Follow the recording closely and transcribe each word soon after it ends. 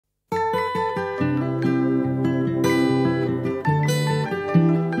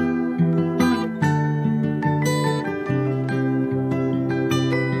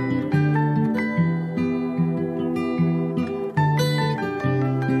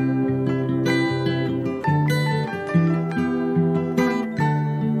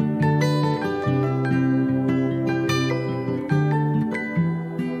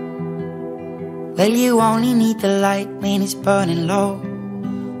Well, you only need the light when it's burning low.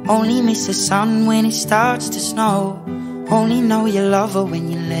 Only miss the sun when it starts to snow. Only know you love her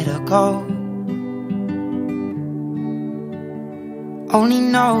when you let her go. Only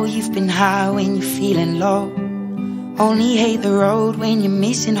know you've been high when you're feeling low. Only hate the road when you're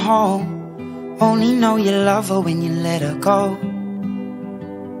missing home. Only know you love her when you let her go.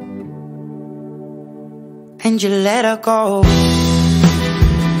 And you let her go.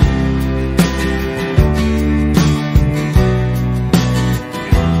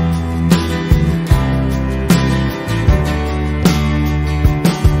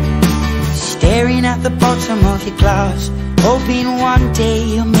 Staring at the bottom of your glass, hoping one day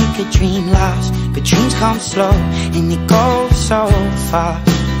you'll make a dream last. But dreams come slow and they go so fast.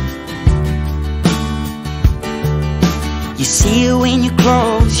 You see it when you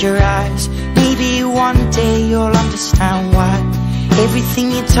close your eyes. Maybe one day you'll understand why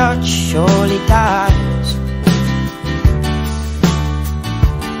everything you touch surely dies.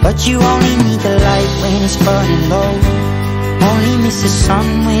 But you only need the light when it's burning low. Only miss the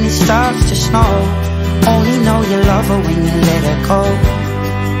sun when it starts to snow. Only know you love her when you let her go.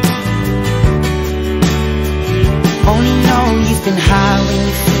 Only know you've been high when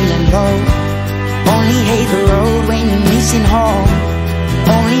you're feeling low. Only hate the road when you're missing home.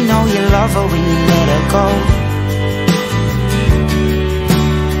 Only know you love her when you let her go.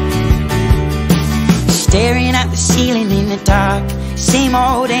 Staring at the ceiling in the dark, same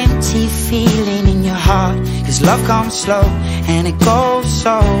old empty feeling in your heart. Cause love comes slow and it goes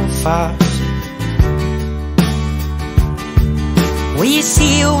so fast. Well, you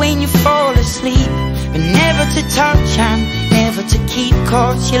see it when you fall asleep, but never to touch and never to keep.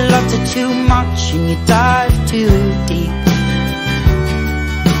 Cause you loved her too much and you dive too deep.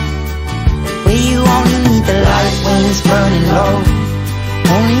 Well, you only need the light when it's burning low.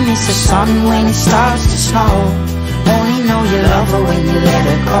 Only miss the sun when it starts to snow. Only know you love her when you let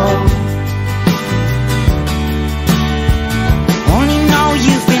her go. Only know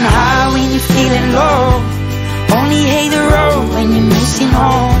you've been high when you're feeling low. Only hate the road when you're missing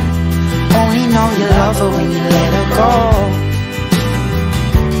home. Only know you love her when you let her go.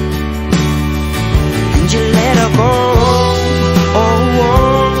 And you let her go. Oh, oh,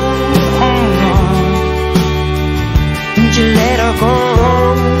 oh, oh. And you let her go.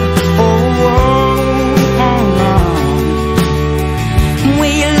 Oh, oh, oh, oh.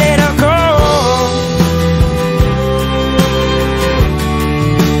 Will you let her go?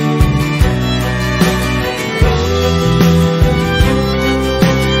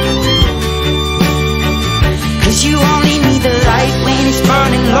 You only need the light when it's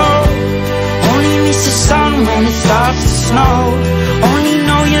burning low. Only miss the sun when it starts to snow. Only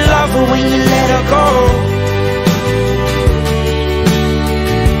know you love her when you let her go.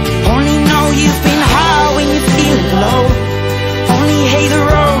 Only know you've been high when you're feeling low. Only hate the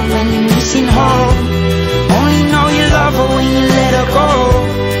road when you're missing home. Only know you love her when you let her go.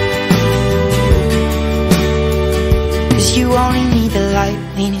 Cause you only need the light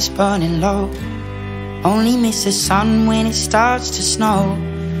when it's burning low. Only miss the sun when it starts to snow.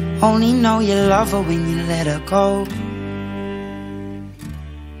 Only know you love her when you let her go.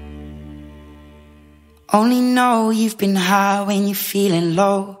 Only know you've been high when you're feeling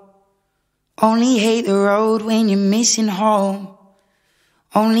low. Only hate the road when you're missing home.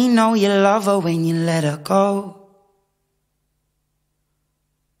 Only know you love her when you let her go.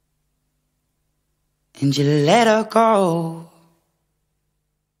 And you let her go.